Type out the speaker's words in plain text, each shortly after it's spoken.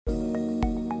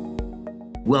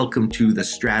Welcome to the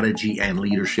Strategy and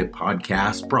Leadership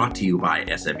Podcast, brought to you by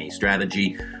SME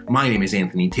Strategy. My name is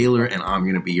Anthony Taylor, and I'm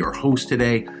going to be your host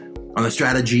today. On the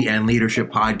Strategy and Leadership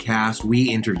Podcast,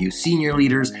 we interview senior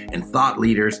leaders and thought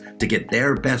leaders to get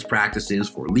their best practices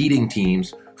for leading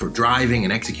teams, for driving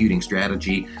and executing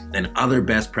strategy, and other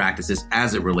best practices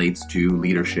as it relates to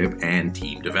leadership and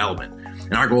team development.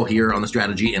 And our goal here on the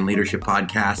Strategy and Leadership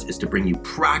Podcast is to bring you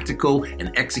practical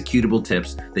and executable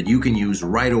tips that you can use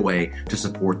right away to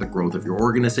support the growth of your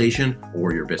organization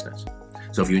or your business.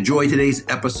 So if you enjoy today's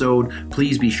episode,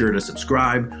 please be sure to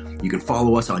subscribe. You can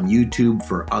follow us on YouTube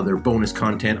for other bonus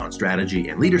content on strategy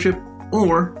and leadership,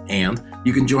 and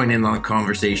you can join in on the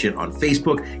conversation on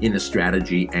Facebook in the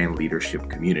Strategy and Leadership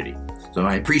community. So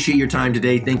I appreciate your time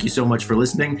today. Thank you so much for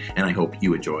listening, and I hope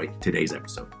you enjoy today's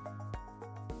episode.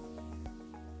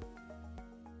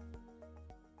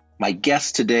 My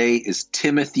guest today is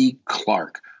Timothy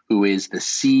Clark, who is the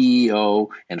CEO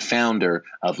and founder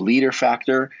of Leader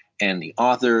Factor and the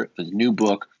author of the new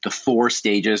book, The 4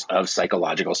 Stages of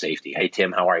Psychological Safety. Hey,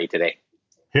 Tim, how are you today?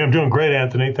 Hey, I'm doing great,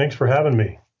 Anthony. Thanks for having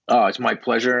me. Oh, it's my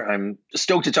pleasure. I'm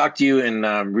stoked to talk to you, and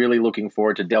I'm really looking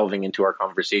forward to delving into our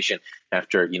conversation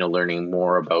after, learning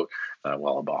more about,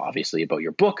 obviously about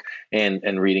your book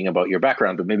and reading about your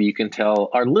background. But maybe you can tell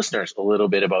our listeners a little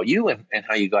bit about you and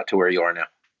how you got to where you are now.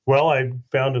 Well, I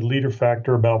founded Leader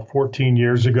Factor about 14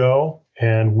 years ago,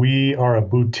 and we are a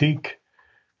boutique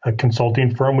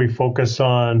consulting firm. We focus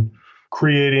on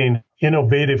creating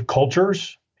innovative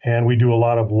cultures, and we do a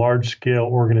lot of large-scale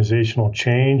organizational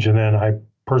change. And then I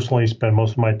personally spend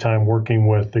most of my time working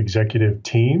with executive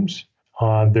teams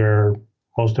on their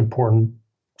most important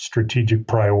strategic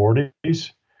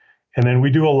priorities. And then we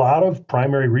do a lot of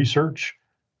primary research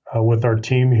with our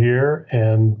team here,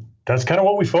 and that's kind of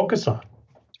what we focus on.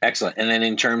 Excellent. And then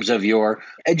in terms of your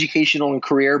educational and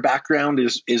career background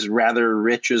is rather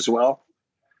rich as well?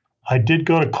 I did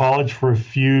go to college for a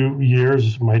few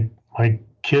years. My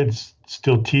kids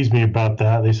still tease me about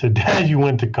that. They said, Dad, you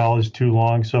went to college too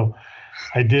long. So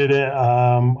I did it.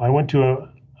 I went to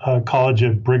a college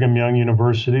at Brigham Young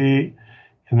University,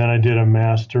 and then I did a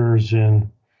master's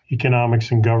in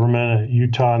economics and government at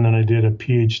Utah, and then I did a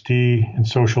PhD in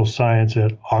social science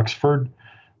at Oxford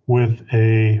with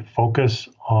a focus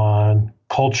on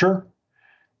culture.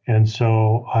 And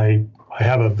so I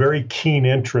have a very keen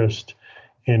interest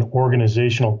in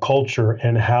organizational culture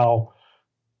and how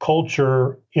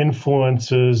culture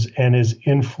influences and is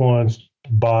influenced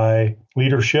by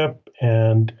leadership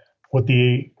and what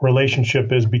the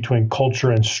relationship is between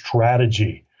culture and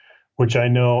strategy, which I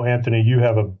know, Anthony, you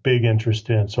have a big interest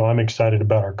in. So I'm excited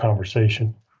about our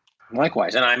conversation.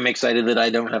 Likewise. And I'm excited that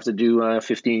I don't have to do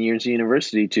 15 years of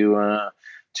university to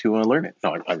learn it.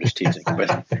 No, I'm just teasing.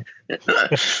 But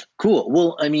cool.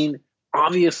 Well, I mean,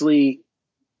 obviously,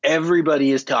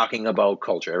 everybody is talking about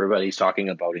culture. Everybody's talking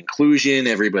about inclusion.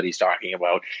 Everybody's talking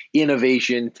about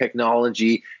innovation,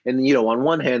 technology. And, on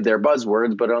one hand, they're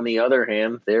buzzwords, but on the other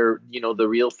hand, they're, the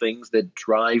real things that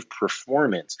drive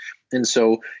performance. And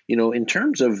so, in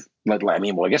terms of, I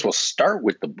guess we'll start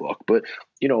with the book, but,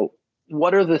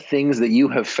 what are the things that you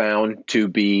have found to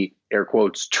be, air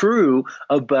quotes, true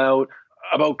about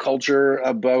culture,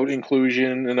 about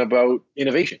inclusion, and about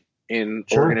innovation in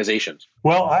organizations?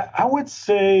 Well, I would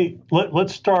say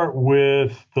let's start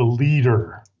with the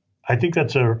leader. I think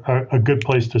that's a good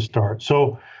place to start.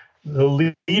 So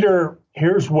the leader,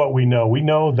 here's what we know. We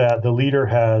know that the leader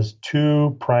has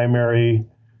 2 primary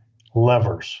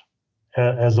levers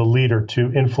as a leader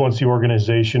to influence the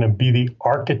organization and be the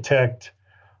architect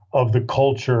of the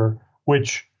culture,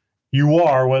 which you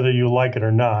are, whether you like it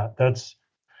or not.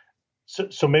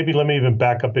 So maybe let me even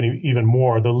back up even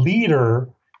more. The leader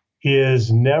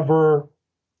is never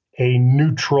a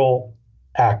neutral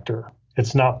actor.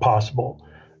 It's not possible.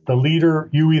 The leader,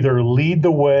 you either lead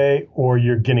the way or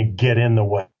you're going to get in the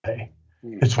way.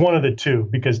 It's one of the two,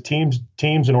 because teams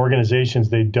and organizations,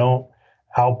 they don't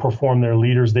outperform their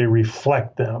leaders, they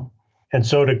reflect them. And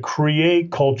so to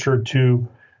create culture, to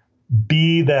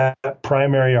be that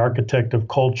primary architect of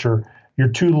culture, your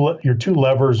two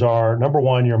levers are, number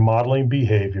one, you're modeling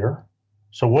behavior.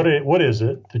 So what is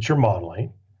it that you're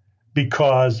modeling?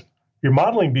 Because your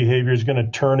modeling behavior is going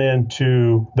to turn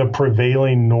into the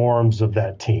prevailing norms of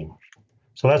that team.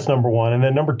 So that's number one. And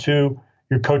then number two,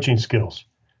 your coaching skills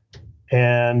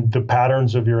and the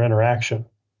patterns of your interaction.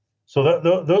 So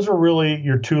those are really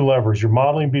your 2 levers, your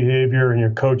modeling behavior and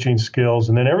your coaching skills.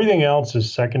 And then everything else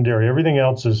is secondary. Everything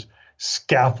else is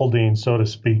scaffolding, so to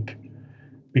speak,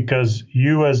 because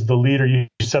you as the leader, you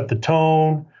set the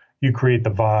tone, you create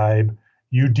the vibe,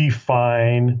 you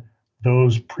define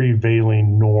those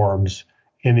prevailing norms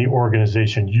in the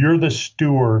organization. You're the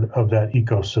steward of that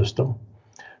ecosystem.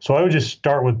 So I would just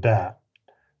start with that,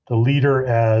 the leader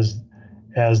as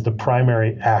the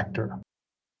primary actor.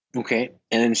 Okay.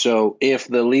 And so if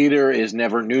the leader is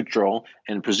never neutral,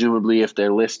 and presumably if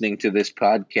they're listening to this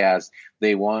podcast,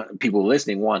 people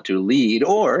listening want to lead,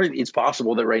 or it's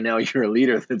possible that right now you're a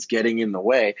leader that's getting in the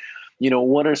way.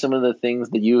 What are some of the things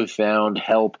that you have found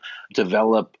help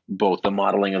develop both the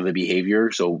modeling of the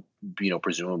behavior? So,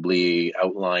 presumably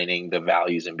outlining the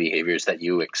values and behaviors that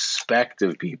you expect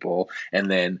of people, and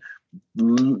then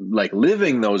like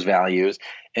living those values.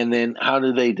 And then how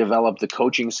do they develop the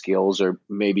coaching skills? Or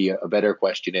maybe a better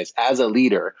question is, as a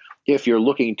leader, if you're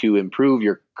looking to improve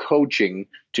your coaching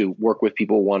to work with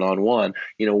people one-on-one,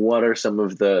 what are some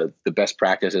of the best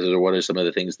practices, or what are some of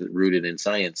the things that rooted in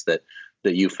science that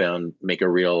you found make a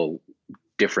real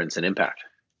difference and impact?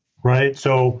 Right.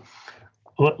 So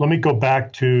let me go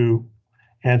back to,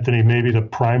 Anthony, maybe the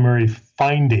primary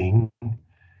finding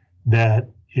that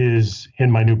is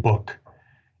in my new book.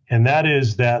 And that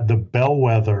is that the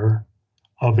bellwether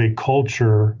of a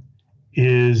culture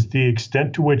is the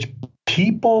extent to which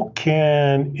people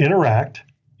can interact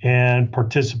and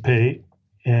participate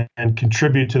and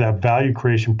contribute to that value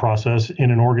creation process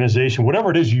in an organization, whatever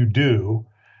it is you do.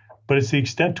 But it's the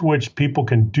extent to which people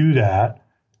can do that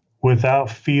without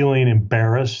feeling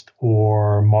embarrassed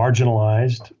or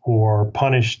marginalized or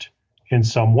punished in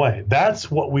some way.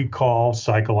 That's what we call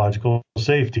psychological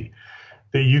safety,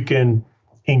 that you can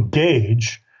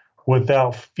engage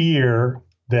without fear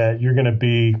that you're going to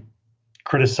be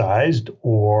criticized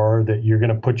or that you're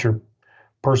going to put your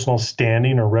personal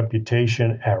standing or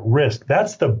reputation at risk.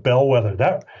 That's the bellwether.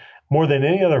 That, more than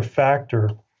any other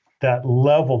factor, that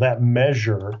level, that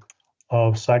measure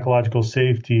of psychological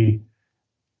safety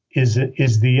is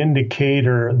the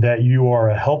indicator that you are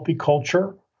a healthy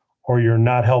culture or you're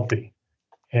not healthy.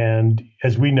 And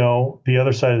as we know, the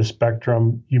other side of the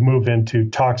spectrum, you move into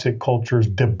toxic cultures,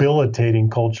 debilitating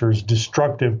cultures,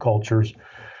 destructive cultures.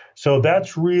 So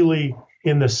that's really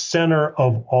in the center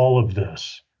of all of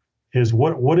this, is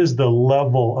what is the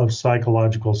level of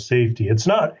psychological safety? It's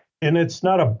not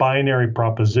a binary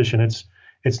proposition.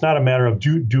 It's not a matter of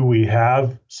do we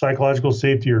have psychological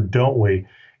safety or don't we?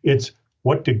 It's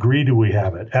what degree do we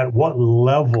have it? At what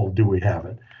level do we have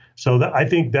it? So I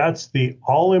think that's the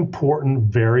all-important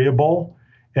variable.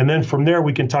 And then from there,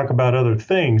 we can talk about other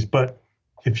things. But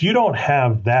if you don't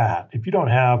have that, if you don't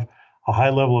have a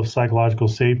high level of psychological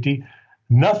safety,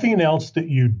 nothing else that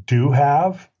you do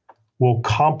have will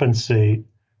compensate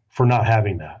for not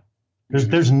having that.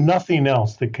 There's nothing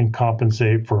else that can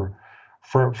compensate for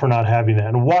not having that.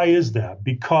 And why is that?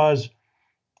 Because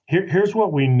here's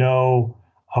what we know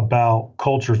about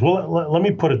cultures. Well, let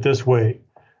me put it this way,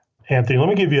 Anthony. Let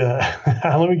me give you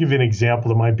an example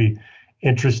that might be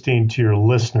interesting to your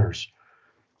listeners.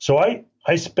 So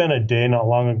I spent a day not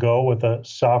long ago with a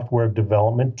software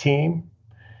development team,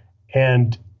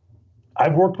 and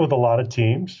I've worked with a lot of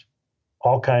teams,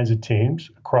 all kinds of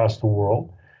teams across the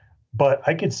world, but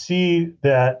I could see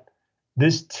that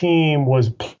this team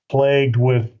was plagued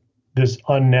with this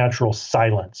unnatural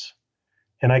silence.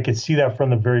 And I could see that from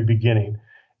the very beginning.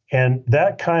 And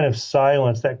that kind of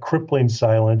silence, that crippling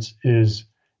silence, is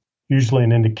usually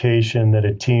an indication that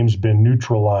a team's been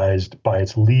neutralized by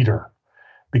its leader,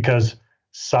 because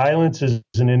silence is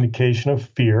an indication of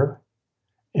fear,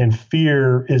 and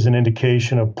fear is an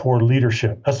indication of poor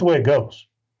leadership. That's the way it goes.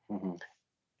 Mm-hmm.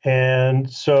 And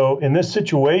so in this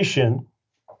situation,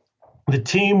 the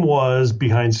team was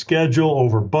behind schedule,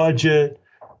 over budget,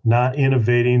 not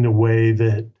innovating the way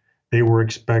that they were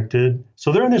expected.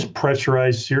 So they're in this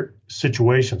pressurized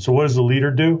situation. So what does the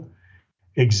leader do?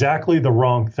 Exactly the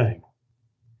wrong thing.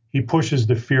 He pushes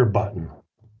the fear button.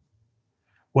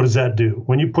 What does that do?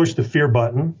 When you push the fear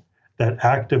button, that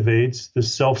activates the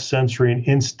self-censoring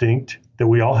instinct that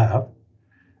we all have,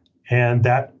 and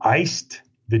that iced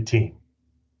the team.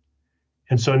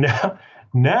 And so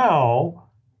now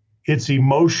it's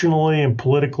emotionally and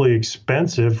politically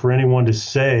expensive for anyone to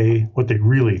say what they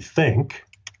really think.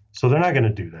 So they're not going to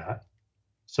do that.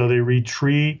 So they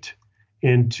retreat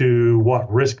into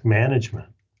risk management.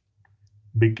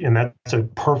 And that's a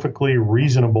perfectly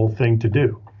reasonable thing to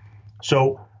do.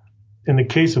 So in the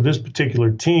case of this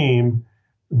particular team,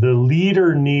 the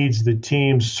leader needs the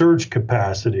team's surge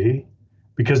capacity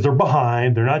because they're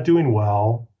behind, they're not doing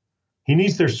well. He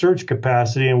needs their surge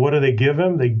capacity. And what do they give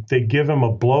him? They give him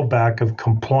a blowback of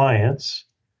compliance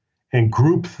and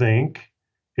groupthink,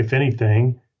 if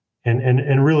anything,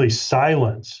 and really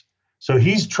silence. So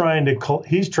he's trying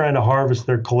to harvest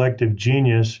their collective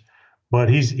genius, but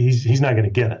he's not going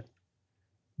to get it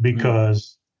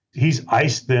because he's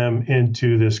iced them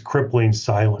into this crippling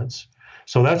silence.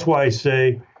 So that's why I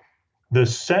say the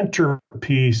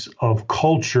centerpiece of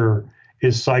culture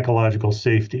is psychological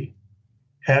safety.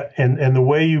 And the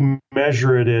way you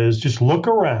measure it is just look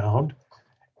around,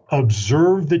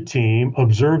 observe the team,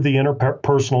 observe the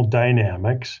interpersonal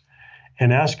dynamics,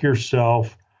 and ask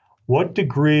yourself, what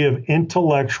degree of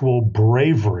intellectual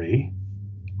bravery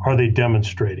are they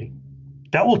demonstrating?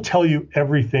 That will tell you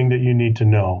everything that you need to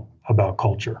know about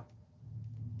culture.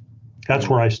 That's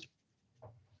where I start.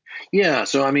 Yeah.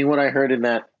 So, I mean, what I heard in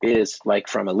that is like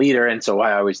from a leader. And so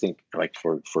I always think like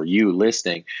for you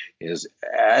listening is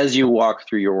as you walk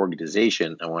through your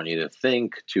organization, I want you to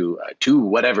think to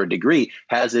whatever degree,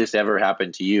 has this ever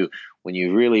happened to you when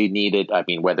you really needed, I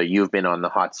mean, whether you've been on the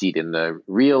hot seat in the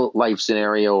real life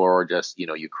scenario or just,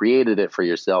 you created it for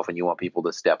yourself and you want people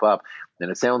to step up.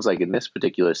 And it sounds like in this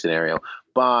particular scenario,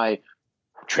 by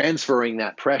transferring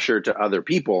that pressure to other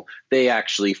people, they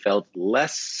actually felt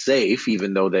less safe,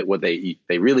 even though that what they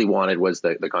really wanted was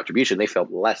the contribution. They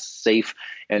felt less safe,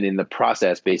 and in the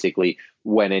process basically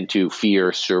went into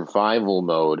fear survival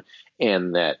mode.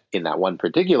 And that in that one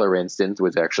particular instance,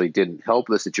 which actually didn't help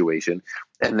the situation.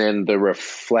 And then the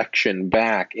reflection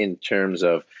back in terms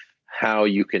of how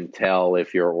you can tell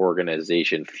if your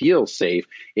organization feels safe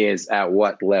is at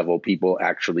what level people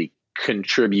actually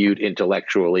contribute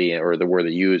intellectually, or the word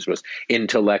they used was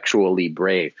intellectually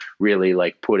brave, really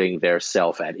like putting their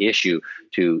self at issue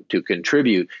to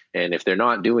contribute. And if they're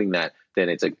not doing that, then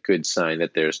it's a good sign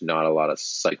that there's not a lot of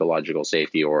psychological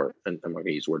safety, or, and I'm not going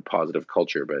to use the word positive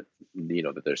culture, but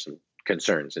that there's some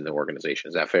concerns in the organization.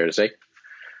 Is that fair to say?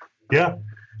 Yeah,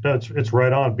 it's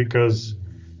right on, because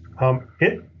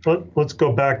let's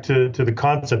go back to the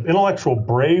concept. Intellectual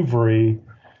bravery,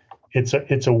 it's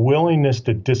a willingness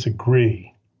to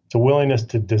disagree. It's a willingness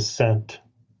to dissent.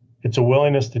 It's a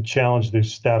willingness to challenge the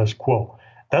status quo.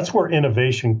 That's where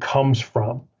innovation comes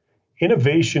from.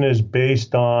 Innovation is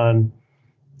based on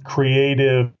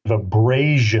creative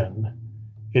abrasion.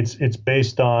 It's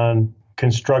based on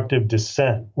constructive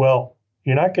dissent. Well,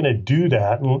 you're not going to do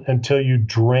that until you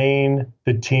drain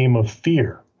the team of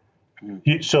fear.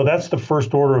 So that's the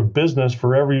first order of business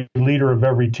for every leader of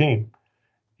every team.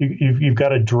 You've got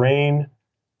to drain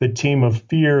the team of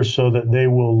fear so that they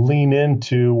will lean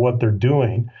into what they're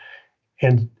doing.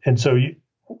 And so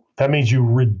that means you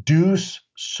reduce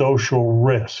social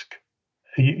risk.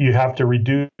 You have to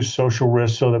reduce social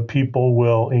risk so that people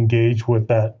will engage with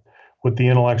the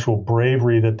intellectual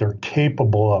bravery that they're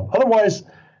capable of. Otherwise,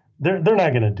 they're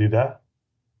not going to do that.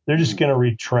 They're just going to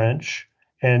retrench,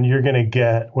 and you're going to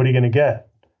get, what are you going to get?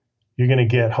 You're going to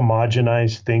get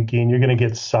homogenized thinking. You're going to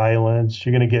get silence.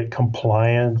 You're going to get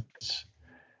compliance.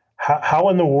 How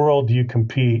in the world do you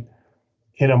compete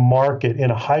in a market,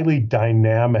 in a highly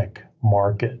dynamic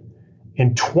market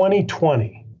in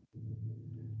 2020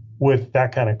 with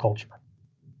that kind of culture?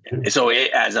 So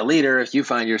as a leader, if you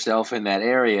find yourself in that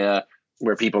area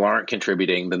where people aren't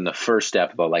contributing, then the first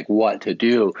step about like what to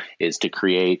do is to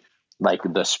create like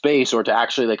the space, or to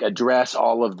actually like address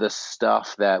all of the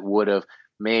stuff that would have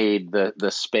made the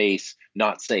space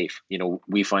not safe.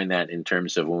 We find that in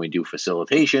terms of when we do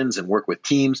facilitations and work with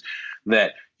teams,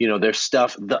 that, there's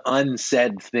stuff, the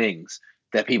unsaid things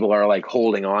that people are like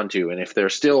holding on to. And if they're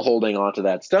still holding on to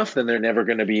that stuff, then they're never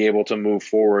going to be able to move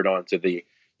forward onto the,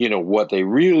 what they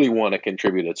really want to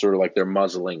contribute. It's sort of like they're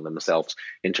muzzling themselves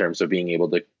in terms of being able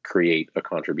to create a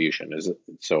contribution.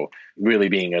 So really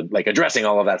being like addressing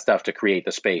all of that stuff to create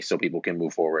the space so people can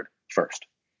move forward first.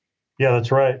 Yeah,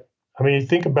 that's right. I mean, you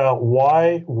think about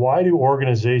why do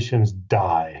organizations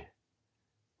die?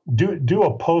 Do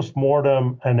a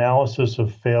post-mortem analysis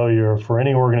of failure for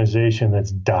any organization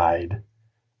that's died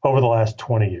over the last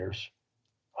 20 years.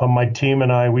 My team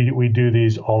and I, we do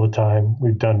these all the time.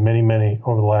 We've done many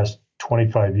over the last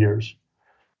 25 years.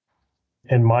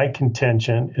 And my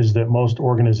contention is that most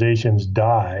organizations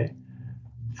die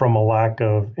from a lack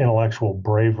of intellectual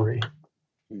bravery.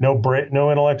 No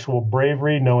intellectual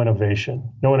bravery, no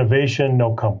innovation. No innovation,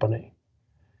 no company.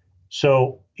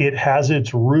 So it has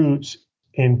its roots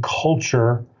in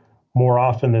culture more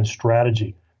often than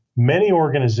strategy. Many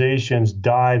organizations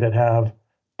die that have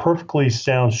perfectly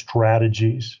sound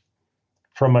strategies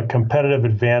from a competitive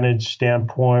advantage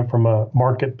standpoint, from a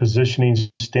market positioning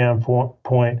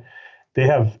standpoint. They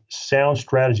have sound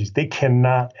strategies. They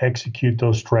cannot execute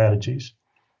those strategies.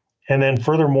 And then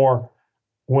furthermore,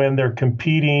 when they're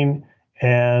competing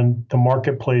and the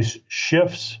marketplace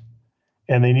shifts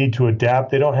and they need to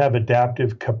adapt, they don't have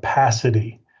adaptive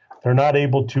capacity. They're not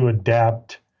able to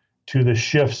adapt to the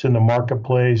shifts in the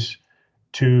marketplace,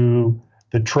 to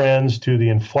the trends to the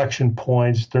inflection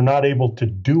points. They're not able to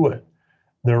do it.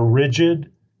 They're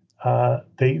rigid.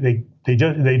 They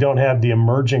don't have the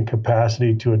emergent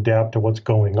capacity to adapt to what's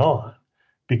going on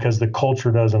because the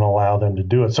culture doesn't allow them to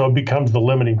do it. So it becomes the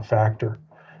limiting factor.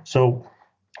 So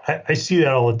I see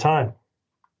that all the time.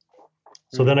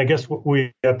 So then I guess what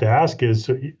we have to ask is,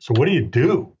 so what do you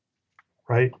do,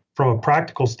 right? From a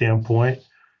practical standpoint,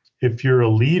 if you're a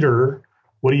leader,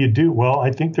 what do you do? Well,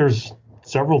 I think there's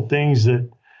several things that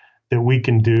we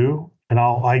can do. And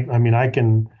I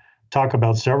can talk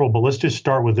about several, but let's just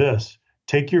start with this.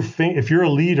 If you're a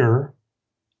leader,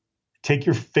 take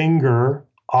your finger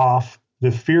off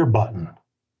the fear button.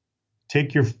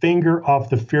 Take your finger off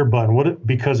the fear button.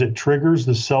 Because it triggers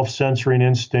the self-censoring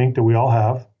instinct that we all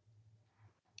have.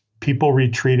 People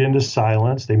retreat into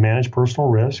silence. They manage personal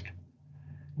risk.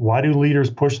 Why do leaders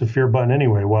push the fear button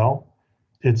anyway? Well,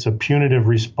 it's a punitive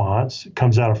response. It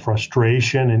comes out of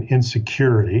frustration and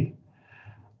insecurity.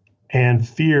 And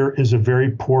fear is a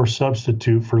very poor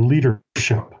substitute for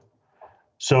leadership.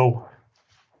 So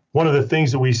one of the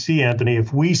things that we see, Anthony,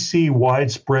 if we see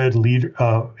widespread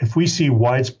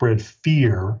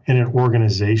fear in an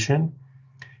organization,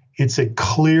 it's a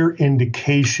clear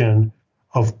indication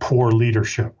of poor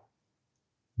leadership.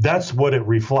 That's what it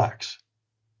reflects.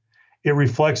 It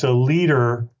reflects a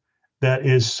leader that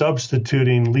is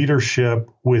substituting leadership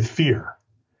with fear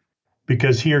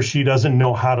because he or she doesn't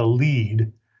know how to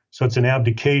lead. So it's an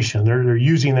abdication. They're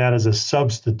using that as a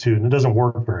substitute, and it doesn't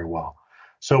work very well.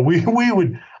 So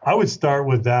I would start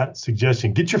with that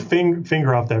suggestion. Get your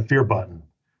finger off that fear button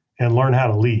and learn how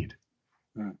to lead.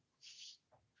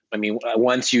 I mean,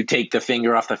 once you take the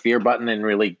finger off the fear button and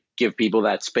really give people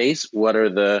that space, what are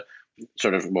the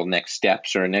sort of next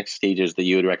steps or next stages that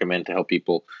you would recommend to help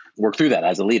people work through that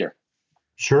as a leader?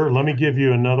 Sure. Let me give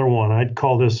you another one. I'd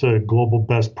call this a global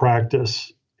best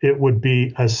practice. It would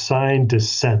be assign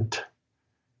dissent.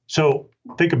 So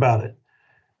think about it.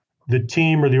 The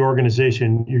team or the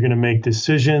organization, you're going to make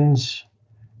decisions.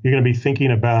 You're going to be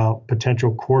thinking about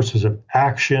potential courses of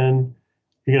action.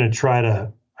 You're going to try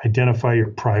to identify your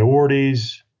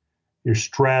priorities, your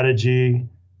strategy,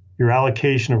 your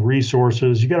allocation of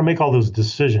resources. You got to make all those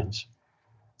decisions.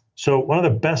 So one of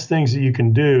the best things that you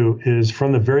can do is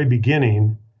from the very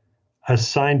beginning,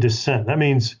 assign dissent. That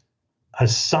means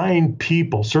assign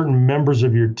people, certain members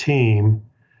of your team,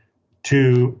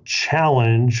 to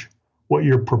challenge what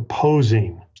you're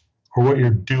proposing or what you're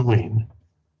doing.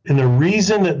 And the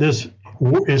reason that this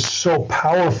is so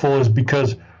powerful is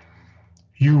because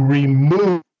you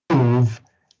remove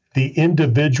the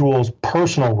individual's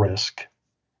personal risk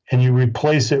and you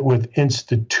replace it with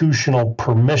institutional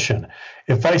permission.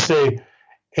 If I say,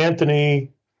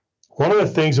 Anthony, one of the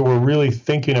things that we're really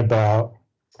thinking about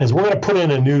is we're going to put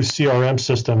in a new CRM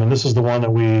system, and this is the one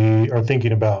that we are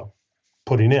thinking about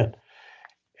putting in.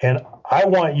 And I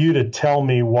want you to tell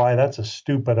me why that's a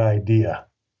stupid idea.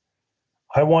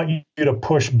 I want you to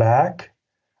push back.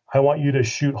 I want you to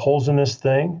shoot holes in this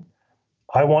thing.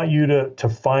 I want you to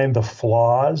find the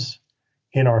flaws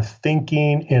in our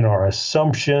thinking, in our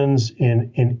assumptions,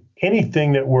 in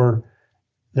anything that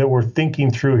we're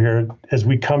thinking through here as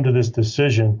we come to this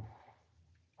decision.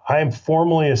 I am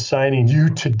formally assigning you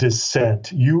to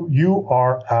dissent. You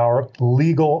are our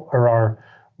legal or our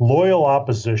loyal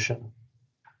opposition.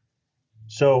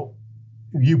 So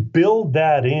you build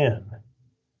that in,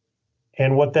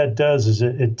 and what that does is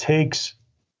it takes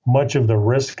much of the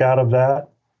risk out of that,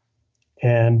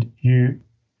 and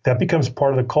that becomes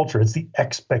part of the culture. It's the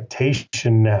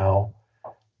expectation now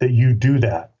that you do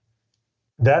that.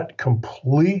 That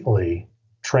completely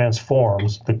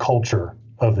transforms the culture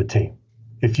of the team.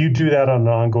 If you do that on an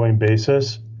ongoing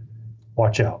basis,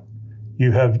 watch out.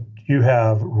 You have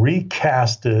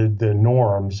recasted the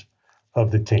norms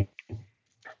of the team,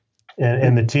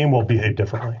 and the team will behave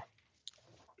differently.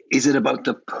 Is it about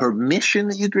the permission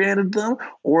that you granted them,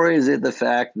 or is it the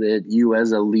fact that you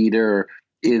as a leader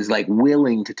is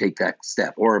willing to take that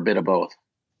step, or a bit of both?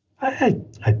 I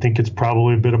think it's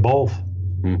probably a bit of both.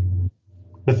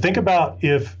 But think about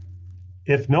if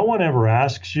no one ever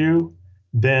asks you,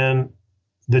 then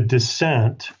the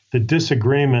dissent, the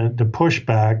disagreement, the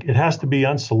pushback, it has to be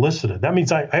unsolicited. That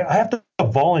means I have to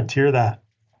volunteer that.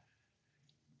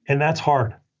 And that's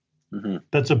hard. Mm-hmm.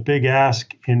 That's a big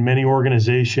ask in many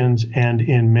organizations and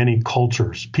in many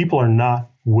cultures. People are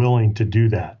not willing to do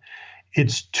that.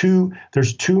 There's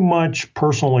too much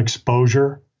personal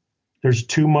exposure. There's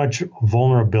too much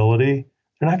vulnerability.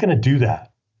 They're not going to do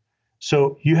that.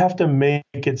 So you have to make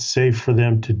it safe for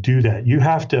them to do that. You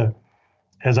have to,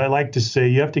 as I like to say,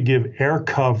 you have to give air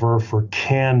cover for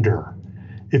candor.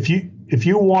 If if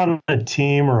you want a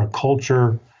team or a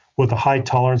culture with a high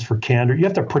tolerance for candor, you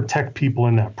have to protect people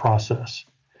in that process.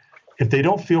 If they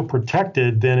don't feel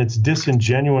protected, then it's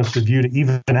disingenuous of you to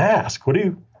even ask.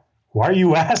 Why are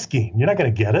you asking? You're not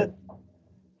going to get it.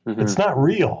 Mm-hmm. It's not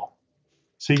real.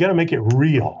 So you got to make it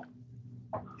real.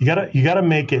 You got to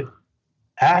make it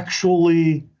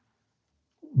actually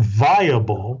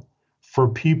viable for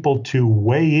people to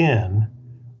weigh in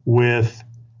with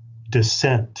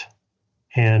dissent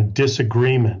and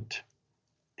disagreement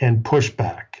and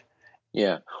pushback.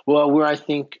 Yeah. Well, where I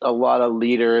think a lot of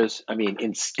leaders,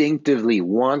 instinctively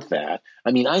want that.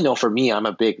 I know for me, I'm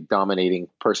a big dominating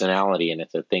personality, and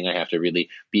it's a thing I have to really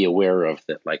be aware of,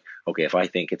 that like, okay, if I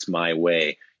think it's my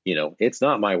way, it's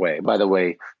not my way. By the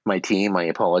way, my team, I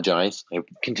apologize. I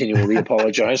continually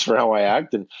apologize for how I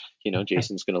act. And,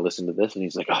 Jason's going to listen to this and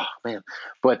he's like, oh man,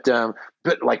 but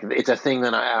like, it's a thing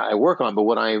that I work on. But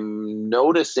what I'm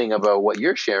noticing about what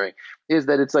you're sharing is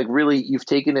that it's like, really, you've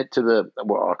taken it to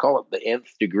I'll call it the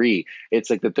nth degree. It's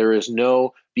like that there is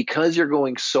because you're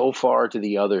going so far to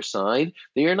the other side,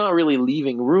 that you're not really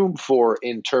leaving room for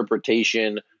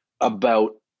interpretation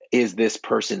about, is this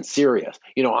person serious?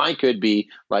 I could be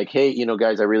like, hey,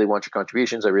 guys, I really want your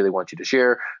contributions. I really want you to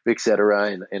share, et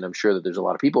cetera. And I'm sure that there's a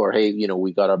lot of people are, hey,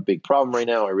 we got a big problem right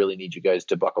now. I really need you guys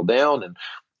to buckle down and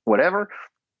whatever.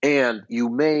 And you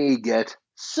may get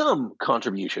some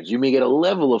contributions. You may get a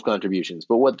level of contributions.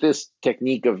 But what this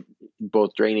technique of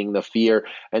both draining the fear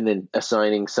and then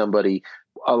assigning somebody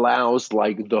allows,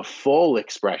 like, the full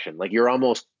expression, like you're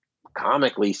almost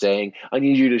comically saying, I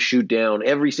need you to shoot down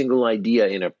every single idea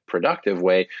in a productive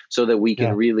way so that we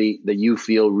can that you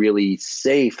feel really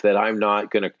safe, that I'm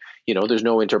not going to, there's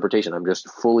no interpretation. I'm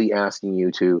just fully asking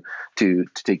you to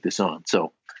take this on.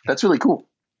 So that's really cool.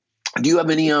 Do you have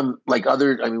any other,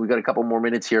 we got a couple more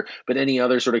minutes here, but any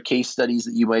other sort of case studies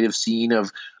that you might have seen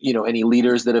of, any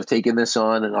leaders that have taken this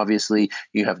on? And obviously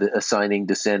you have the assigning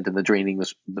dissent and the draining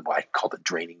I called it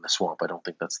draining the swamp. I don't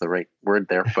think that's the right word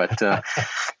there, but draining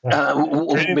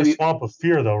the swamp of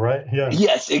fear though, right? Yeah.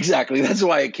 Yes, exactly. That's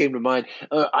why it came to mind.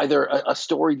 Either a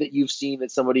story that you've seen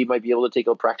that somebody might be able to take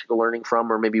a practical learning from,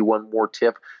 or maybe one more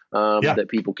tip that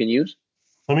people can use.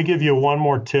 Let me give you one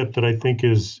more tip that I think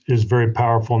is very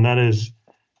powerful, and that is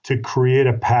to create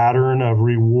a pattern of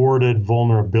rewarded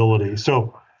vulnerability.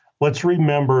 So let's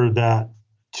remember that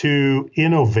to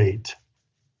innovate,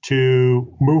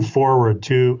 to move forward,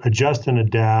 to adjust and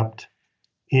adapt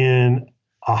in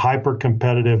a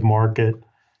hyper-competitive market,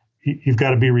 you've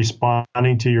got to be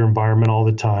responding to your environment all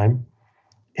the time,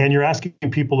 and you're asking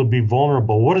people to be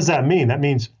vulnerable. What does that mean? That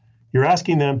means you're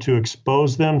asking them to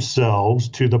expose themselves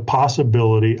to the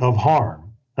possibility of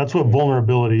harm. That's what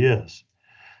vulnerability is.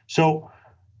 So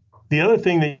the other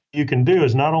thing that you can do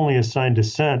is not only assign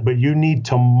dissent, but you need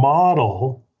to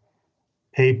model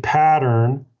a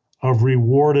pattern of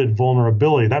rewarded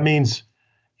vulnerability. That means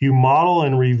you model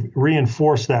and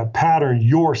reinforce that pattern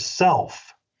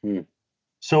yourself.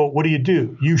 So what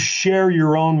do? You share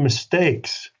your own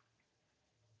mistakes.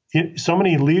 So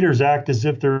many leaders act as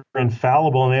if they're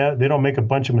infallible and they don't make a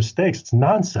bunch of mistakes. It's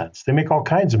nonsense. They make all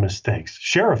kinds of mistakes.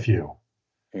 Share a few.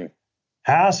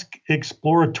 Ask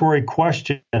exploratory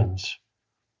questions.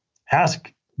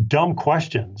 Ask dumb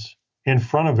questions in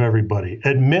front of everybody.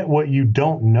 Admit what you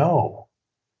don't know.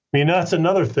 That's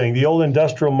another thing. The old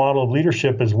industrial model of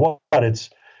leadership is what? It's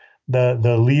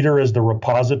the leader is the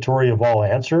repository of all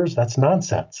answers. That's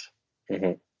nonsense.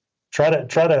 Mm-hmm. Try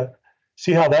to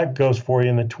see how that goes for you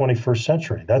in the 21st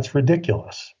century. That's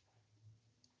ridiculous.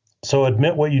 So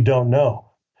admit what you don't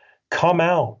know. Come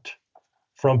out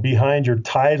from behind your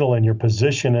title and your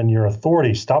position and your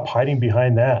authority. Stop hiding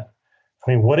behind that.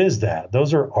 What is that?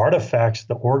 Those are artifacts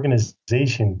the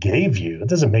organization gave you. It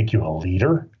doesn't make you a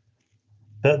leader.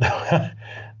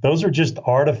 Those are just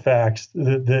artifacts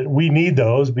that we need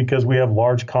those because we have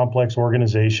large, complex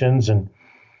organizations and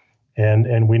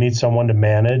we need someone to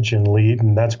manage and lead,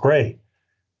 and that's great.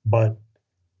 But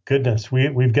goodness,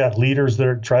 we've got leaders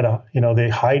that try to, they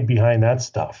hide behind that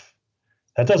stuff.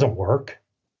 That doesn't work.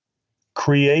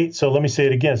 So let me say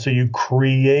it again. So you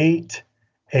create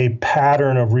a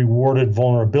pattern of rewarded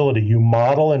vulnerability. You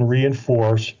model and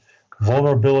reinforce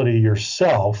vulnerability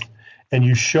yourself, and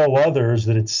you show others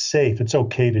that it's safe. It's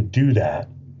okay to do that.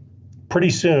 Pretty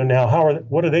soon now,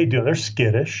 what do they do? They're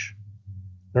skittish.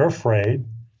 They're afraid.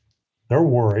 They're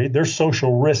worried. There's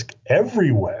social risk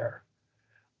everywhere.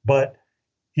 But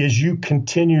as you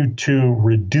continue to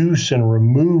reduce and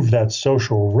remove that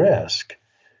social risk,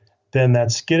 then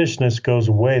that skittishness goes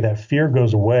away, that fear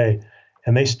goes away,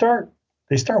 and they start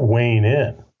weighing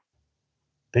in.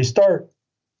 They start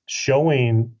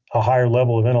showing a higher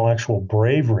level of intellectual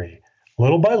bravery,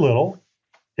 little by little.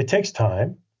 It takes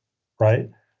time, right?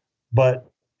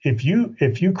 But if you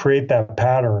create that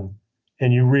pattern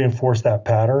and you reinforce that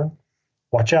pattern,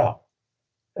 watch out.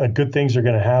 Good things are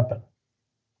going to happen.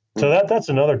 So that's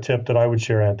another tip that I would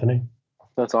share, Anthony.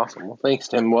 That's awesome. Well, thanks,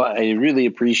 Tim. Well, I really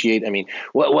appreciate,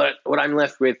 what I'm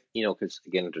left with, because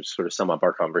again, to sort of sum up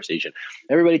our conversation,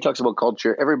 everybody talks about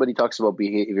culture, everybody talks about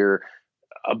behavior,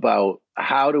 about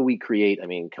how do we create,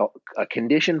 a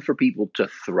condition for people to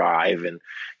thrive, and,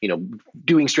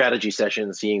 doing strategy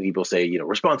sessions, seeing people say,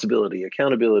 responsibility,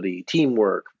 accountability,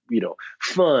 teamwork,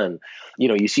 fun,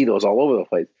 you see those all over the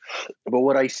place. But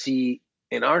what I see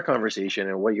in our conversation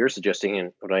and what you're suggesting,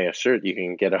 and what I assert you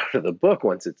can get out of the book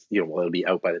once it's, it'll be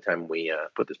out by the time we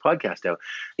put this podcast out,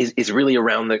 is really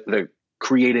around the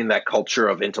creating that culture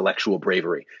of intellectual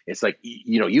bravery. It's like,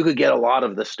 you could get a lot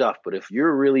of the stuff, but if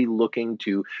you're really looking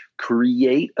to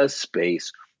create a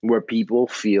space where people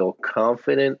feel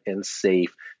confident and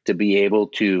safe to be able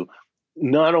to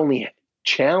not only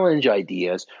challenge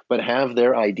ideas, but have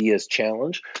their ideas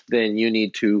challenged, then you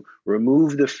need to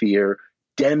remove the fear,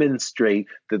 demonstrate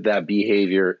that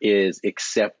behavior is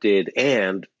accepted,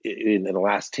 and in the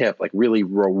last tip, like really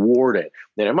reward it.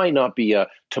 And it might not be a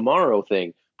tomorrow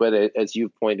thing, but as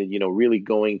you've pointed, really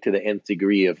going to the nth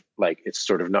degree of, like, it's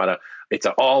sort of it's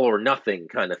an all or nothing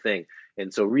kind of thing.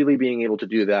 And so really being able to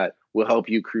do that will help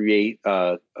you create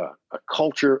a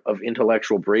culture of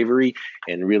intellectual bravery,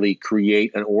 and really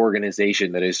create an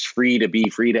organization that is free to be,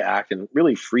 free to act, and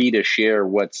really free to share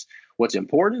what's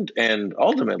important, and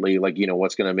ultimately,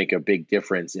 what's going to make a big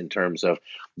difference in terms of,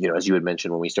 as you had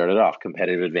mentioned when we started off,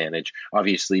 competitive advantage,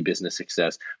 obviously business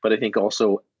success. But I think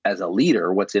also as a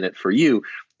leader, what's in it for you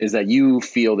is that you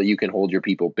feel that you can hold your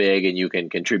people big, and you can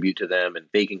contribute to them, and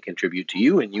they can contribute to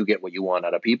you, and you get what you want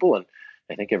out of people. And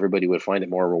I think everybody would find it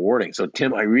more rewarding. So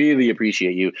Tim, I really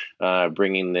appreciate you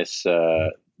bringing this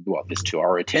this to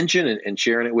our attention and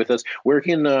sharing it with us. Where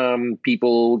can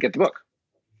people get the book?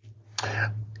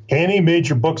 Any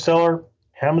major bookseller,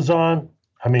 Amazon,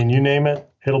 you name it,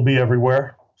 it'll be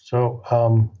everywhere. So,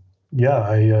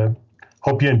 I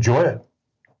hope you enjoy it.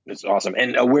 That's awesome.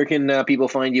 And where can people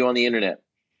find you on the internet?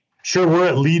 Sure, we're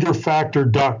at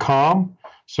leaderfactor.com.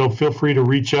 So feel free to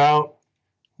reach out.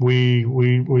 We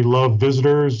love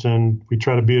visitors, and we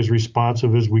try to be as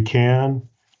responsive as we can.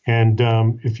 And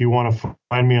if you want to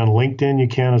find me on LinkedIn, you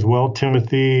can as well,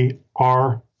 Timothy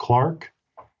R. Clark.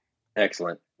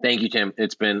 Excellent. Thank you, Tim.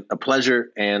 It's been a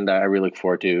pleasure, and I really look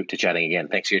forward to chatting again.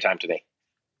 Thanks for your time today.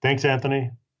 Thanks, Anthony.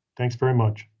 Thanks very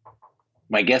much.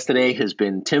 My guest today has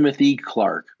been Timothy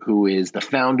Clark, who is the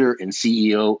founder and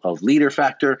CEO of Leader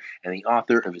Factor and the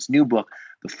author of his new book,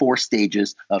 The 4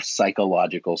 Stages of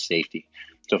Psychological Safety.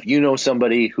 So if you know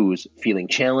somebody who's feeling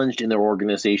challenged in their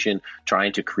organization,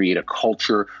 trying to create a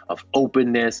culture of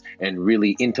openness and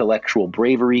really intellectual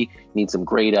bravery, need some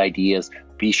great ideas,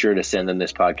 be sure to send them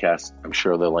this podcast. I'm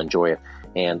sure they'll enjoy it.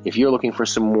 And if you're looking for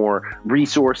some more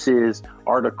resources,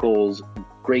 articles,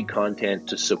 great content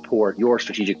to support your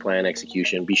strategic plan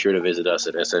execution, be sure to visit us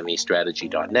at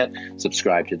smestrategy.net,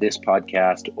 subscribe to this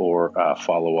podcast, or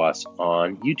follow us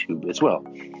on YouTube as well.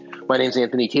 My name is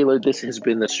Anthony Taylor. This has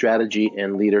been the Strategy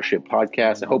and Leadership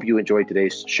Podcast. I hope you enjoyed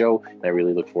today's show, and I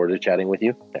really look forward to chatting with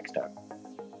you next time.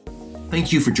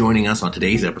 Thank you for joining us on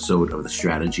today's episode of the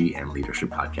Strategy and Leadership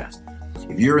Podcast.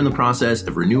 If you're in the process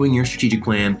of renewing your strategic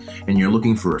plan and you're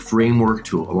looking for a framework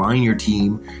to align your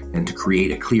team and to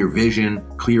create a clear vision,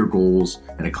 clear goals,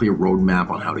 and a clear roadmap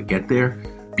on how to get there,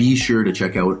 be sure to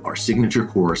check out our signature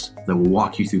course that will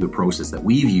walk you through the process that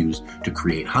we've used to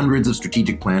create hundreds of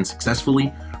strategic plans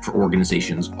successfully for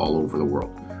organizations all over the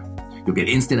world. You'll get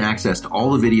instant access to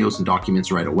all the videos and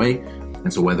documents right away.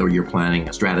 And so whether you're planning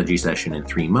a strategy session in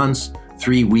 3 months,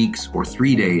 3 weeks, or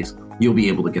 3 days, you'll be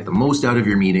able to get the most out of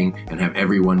your meeting and have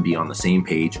everyone be on the same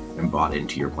page and bought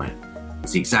into your plan.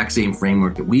 It's the exact same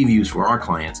framework that we've used for our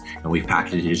clients, and we've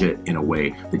packaged it in a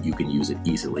way that you can use it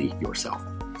easily yourself.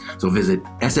 So visit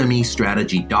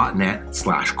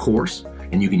smestrategy.net/course,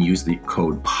 and you can use the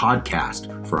code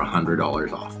podcast for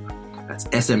 $100 off. That's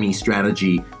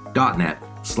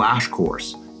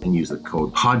smestrategy.net/course, and use the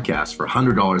code podcast for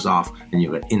 $100 off, and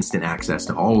you'll get instant access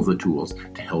to all of the tools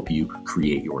to help you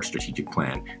create your strategic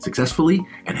plan successfully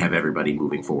and have everybody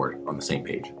moving forward on the same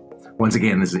page. Once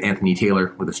again, this is Anthony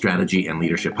Taylor with the Strategy and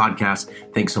Leadership Podcast.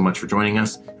 Thanks so much for joining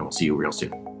us, and we'll see you real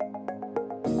soon.